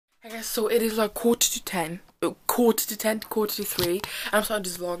Yes, so it is like quarter to 3, and I'm starting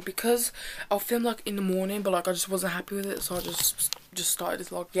this vlog because I'll film like in the morning, but like I just wasn't happy with it, so I just started this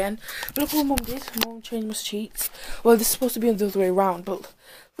vlog again. But look what Mum did. Mum changed my sheets. Well, this is supposed to be the other way around, but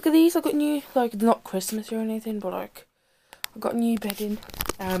look at these. I got new, like, not Christmas or anything, but like I got new bedding.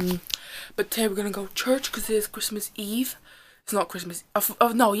 But today we're gonna go to church because it's Christmas Eve. It's not Christmas.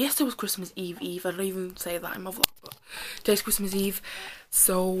 No, yes, it was Christmas Eve. I don't even say that in my vlog, but today's Christmas Eve,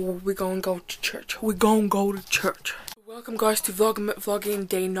 so we're gonna go to church. Welcome, guys, to vlogging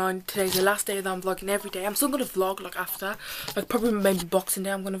day 9. Today's the last day that I'm vlogging every day. I'm still gonna vlog like after, like probably maybe Boxing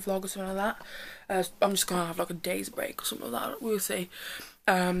Day. I'm gonna vlog or something like that. I'm just gonna have like a day's break or something like that. We'll see.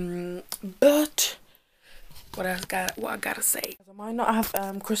 But what I gotta say, I might not have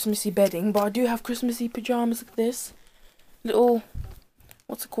Christmassy bedding, but I do have Christmassy pajamas like this. Little,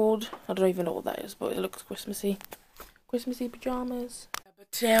 what's it called? I don't even know what that is, but it looks Christmassy pajamas.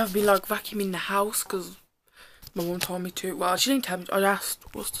 But today I've been like vacuuming the house because my mum told me to. Well, she didn't tell me. I asked.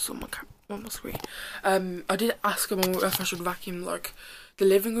 What's this on my screen? I did ask her if I should vacuum like the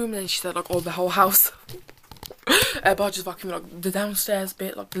living room, and then she said like the whole house. But I just vacuumed like the downstairs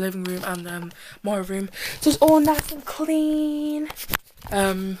bit, like the living room and my room, so it's all nice and clean.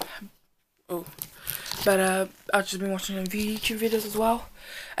 But I've just been watching YouTube videos as well,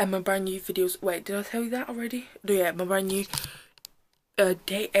 and my brand new videos. Wait, did I tell you that already? No, yeah, my brand new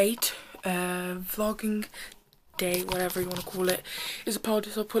day 8 vlogging day, whatever you want to call it, is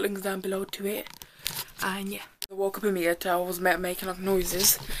uploaded. So I'll put links down below to it. And yeah, I woke up immediately. I was making like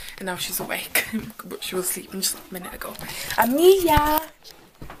noises, and now she's awake, but she was sleeping just a minute ago. Amiya!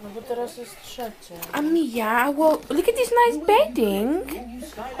 Amiya, well, look at this nice bedding.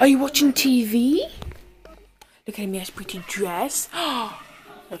 Are you watching TV? Look at Amiya's pretty dress.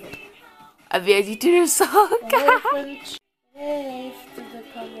 Amiya, you do so good.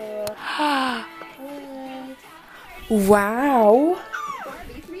 Wow.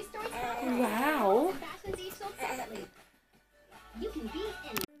 Wow.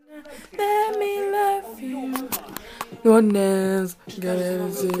 Let me love you. Your nails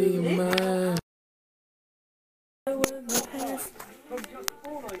gotta see mine.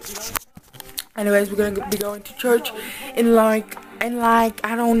 Anyways, we're gonna be going to church in like I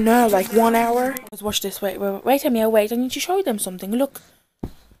don't know, like 1 hour. Let's watch this. Wait, Amiya, wait. I need to show them something. Look.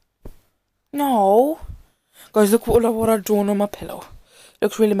 No, guys, look what I've drawn on my pillow.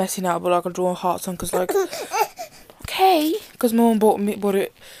 Looks really messy now, but like I draw hearts on because like okay, because my mum bought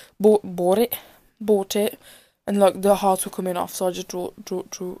it, and like the hearts were coming off, so I just drew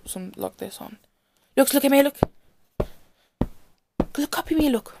some like this on. Look at me, look, copy me,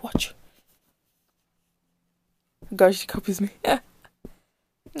 look, watch. Guys, she copies me.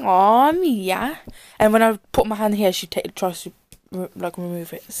 Aw, Mia. And when I put my hand here, she tries to like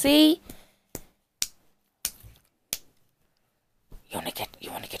remove it. See? You wanna get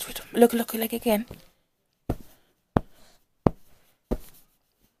rid of. Look like again.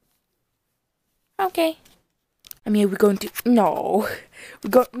 Okay. I mean, we're going to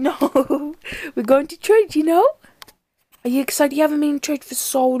we're going to church, you know? Are you excited? You haven't been in church for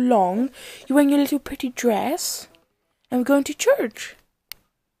so long. You're wearing your little pretty dress, and we're going to church,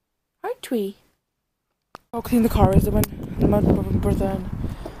 aren't we? I'll clean the car as my brother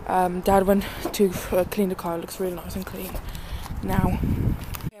and Dad went to clean the car. It looks really nice and clean now.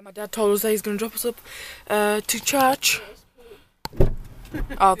 Yeah, my dad told us that he's gonna drop us up to church.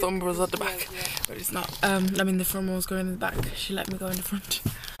 I thought my brother was at the back, but it's not. I mean, the front one was going in the back. She let me go in the front.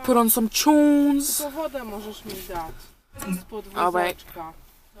 Put on some tunes. Oh wait.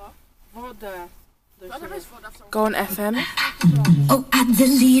 Go on FM. Oh, I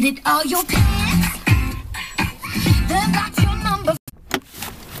deleted all your past. Then got your number.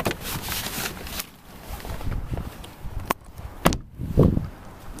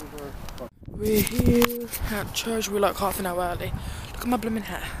 We're here at church. We're like half an hour early. Look at my blooming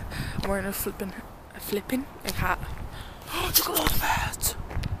hat. I'm wearing a flipping hat. Look at all the birds.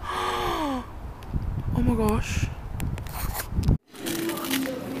 Oh my gosh.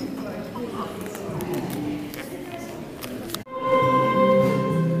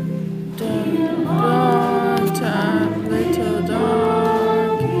 Little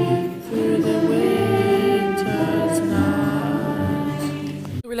dog through the winter's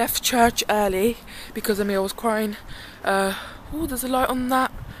night. We left church early because Amiya was crying. Oh, there's a light on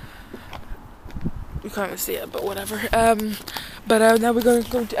that. You can't even see it, but whatever. But now we're going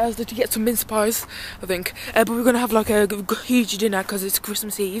to Asda to get some mince pies, I think. But we're going to have like a huge dinner because it's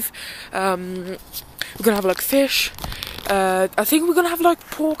Christmas Eve. We're going to have like fish, I think we're gonna have like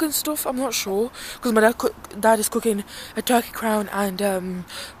pork and stuff. I'm not sure because my dad is cooking a turkey crown and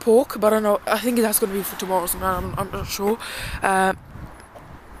pork, but I don't know. I think that's gonna be for tomorrow. So I'm not sure. My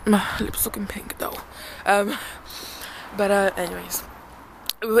lips looking pink though. But anyways,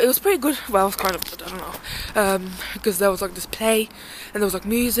 it was pretty good. Well, it was kind of good. I don't know, because there was like this play and there was like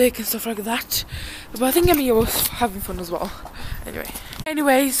music and stuff like that. But I think Emmy was having fun as well.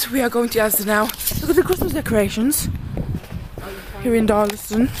 Anyways, we are going to Asda now. Look at the Christmas decorations here in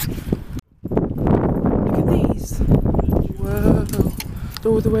Darlaston. Look at these. Whoa,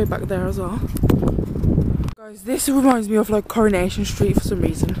 they're all the way back there as well. Guys, this reminds me of like Coronation Street for some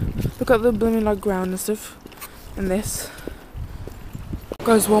reason. Look at the blooming like ground and stuff. And this.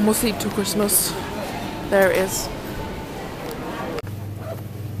 Guys, one more sleep till Christmas. There it is.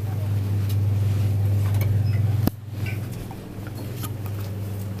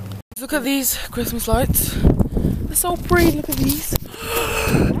 Look at these Christmas lights. They're so pretty. Look at these.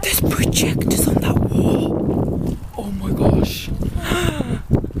 There's projectors on that wall. Oh my gosh.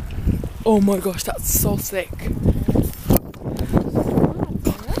 Oh my gosh, that's so sick.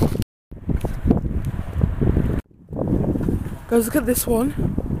 Guys, look at this one.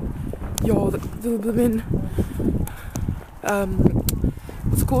 Yo, the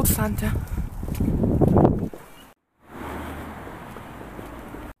what's it called? Santa.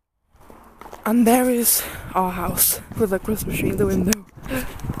 And there is our house with a Christmas tree in the window.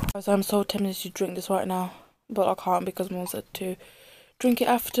 Guys, I'm so tempted to drink this right now, but I can't because Mom said to drink it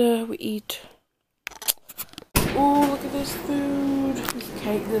after we eat. Oh, look at this food. There's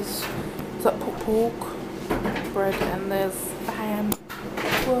cake, there's that pork, bread, and there's ham,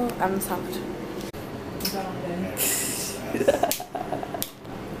 well, and salad.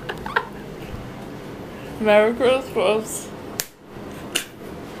 Merry Christmas.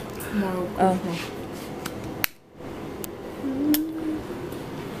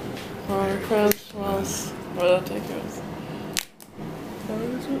 Merry Christmas. Where did I take yours?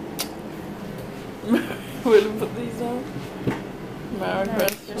 We'll put these down. Merry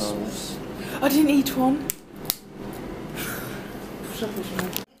Christmas. I didn't eat one.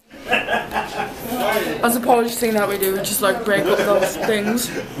 As a Polish thing that we do, we just like break up those things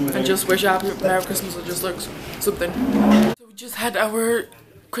and just wish happy Merry Christmas or just like something. So we just had our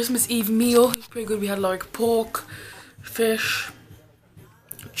Christmas Eve meal. It was pretty good. We had like pork, fish,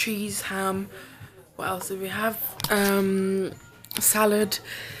 cheese, ham. What else did we have? Salad.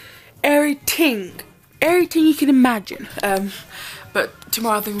 Everything you can imagine. But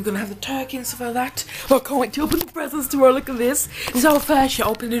tomorrow I think we're gonna have the turkey and stuff like that. Well, I can't wait to open the presents tomorrow. Look at this. This is our first year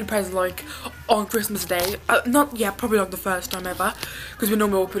opening the presents like on Christmas Day. Probably like the first time ever. Because we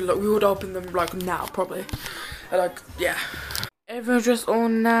normally open we would open them like now probably. Yeah. Everyone's dressed all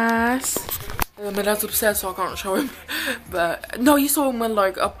nice. My dad's upstairs so I can't show him. But no, you saw him when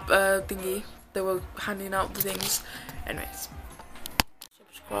like up thingy. They were handing out the things. Anyways.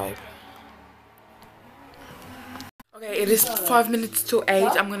 Subscribe. Okay, it is 5 minutes till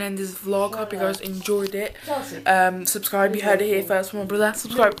 8. I'm gonna end this vlog. Hope you guys enjoyed it. Subscribe, you heard it here first from my brother.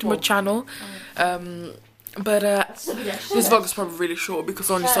 Subscribe to my channel. This vlog is probably really short because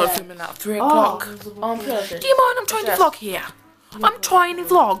I only started filming at 3 o'clock. Do you mind? I'm trying to vlog here. I'm trying to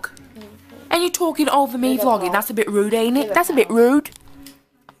vlog. And you're talking over me vlogging. That's a bit rude, ain't it? That's a bit rude.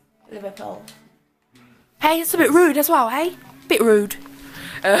 Hey, it's a bit rude as well, hey? Bit rude.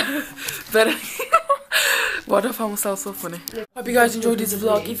 What I found myself so funny. Hope you guys enjoyed this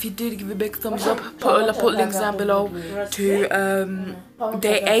vlog. If you did, give a big thumbs up. Put links down below to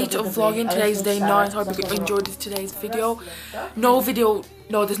day 8 of vlogging. Today's day 9. Hope you enjoyed today's video.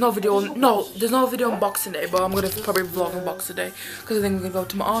 There's no video on Boxing Day, but I'm gonna probably vlog on Boxing Day because I think we're gonna go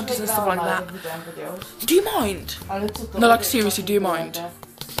to my auntie's and stuff like that. Do you mind? No, like seriously, do you mind?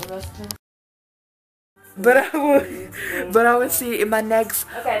 But I will see you in my next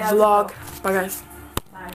vlog. Bye guys.